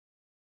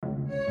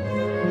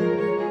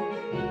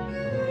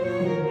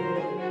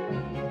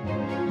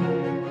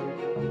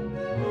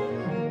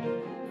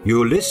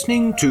You're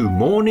listening to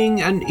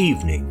Morning and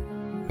Evening,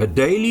 a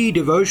daily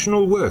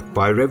devotional work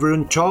by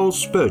Reverend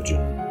Charles Spurgeon.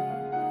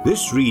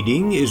 This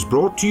reading is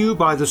brought to you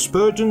by the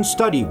Spurgeon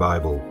Study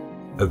Bible,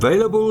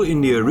 available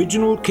in the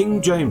original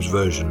King James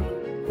Version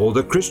or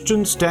the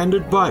Christian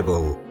Standard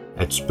Bible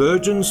at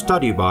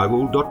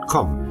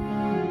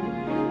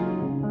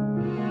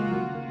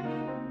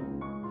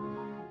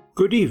spurgeonstudybible.com.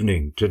 Good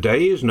evening.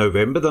 Today is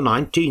November the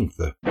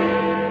 19th.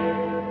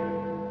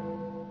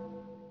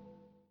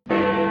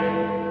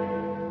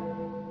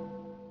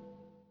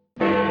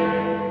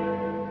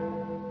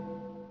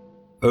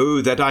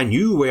 Oh, that I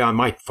knew where I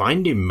might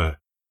find him.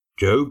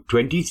 Job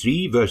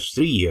 23 verse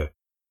 3.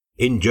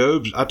 In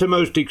Job's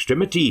uttermost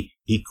extremity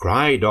he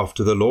cried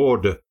after the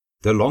Lord.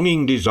 The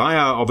longing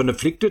desire of an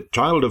afflicted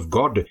child of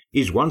God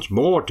is once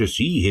more to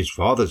see his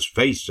Father's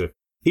face.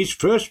 His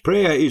first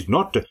prayer is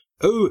not,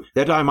 "Oh,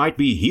 that I might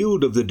be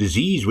healed of the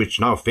disease which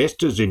now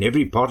festers in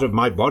every part of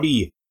my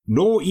body,"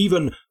 nor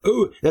even,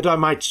 "Oh, that I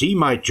might see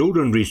my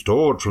children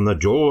restored from the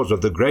jaws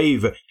of the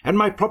grave, and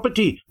my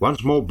property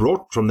once more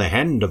brought from the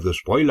hand of the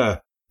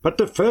spoiler." But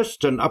the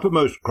first and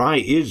uppermost cry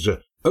is,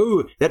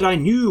 "Oh, that I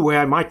knew where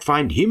I might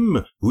find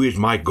him who is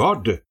my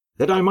God,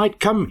 that I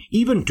might come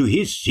even to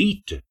his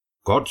seat."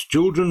 God's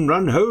children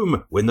run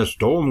home when the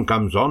storm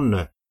comes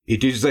on.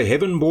 It is the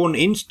heaven-born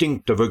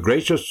instinct of a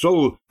gracious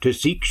soul to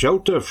seek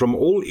shelter from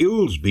all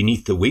ills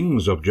beneath the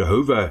wings of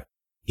Jehovah.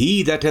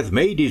 He that hath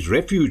made his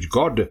refuge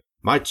God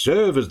might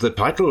serve as the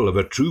title of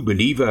a true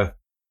believer.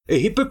 A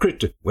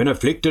hypocrite, when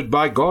afflicted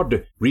by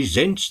God,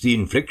 resents the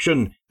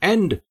infliction,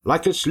 and,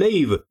 like a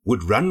slave,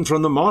 would run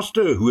from the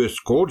master who has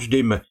scourged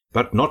him,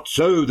 but not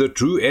so the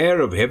true heir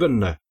of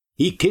heaven.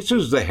 He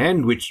kisses the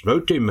hand which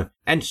smote him,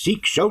 and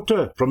seeks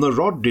shelter from the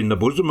rod in the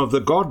bosom of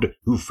the God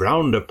who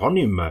frowned upon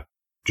him.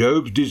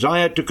 Job's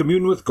desire to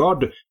commune with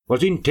God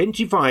was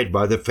intensified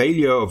by the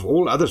failure of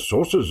all other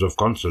sources of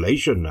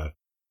consolation.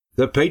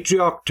 The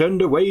patriarch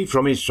turned away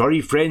from his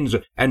sorry friends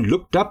and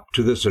looked up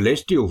to the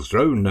celestial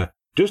throne,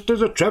 just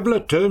as a traveller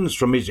turns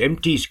from his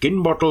empty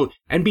skin bottle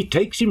and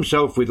betakes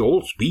himself with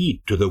all speed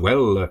to the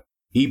well.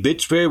 He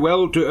bids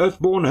farewell to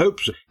earthborn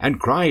hopes and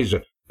cries,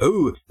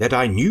 "Oh, that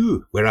I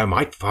knew where I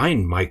might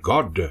find my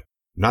God."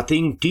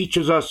 Nothing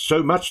teaches us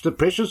so much the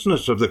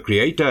preciousness of the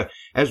Creator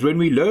as when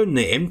we learn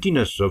the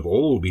emptiness of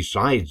all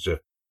besides.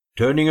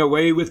 Turning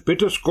away with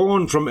bitter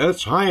scorn from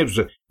earth's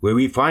hives, where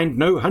we find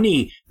no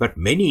honey but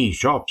many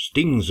sharp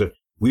stings,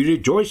 we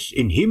rejoice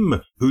in him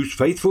whose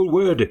faithful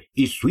word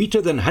is sweeter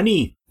than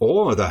honey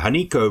or the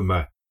honeycomb.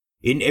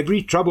 In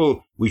every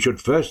trouble we should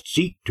first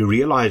seek to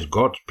realize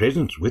God's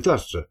presence with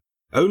us.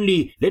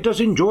 Only let us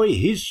enjoy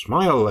his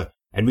smile,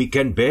 and we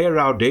can bear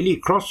our daily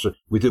cross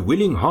with a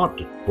willing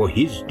heart for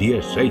his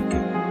dear sake.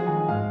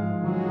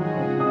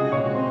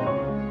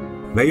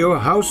 May your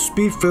house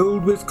be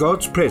filled with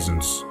God's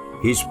presence,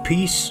 his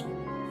peace,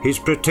 his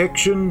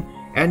protection,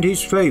 and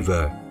his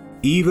favor,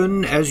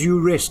 even as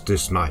you rest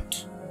this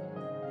night.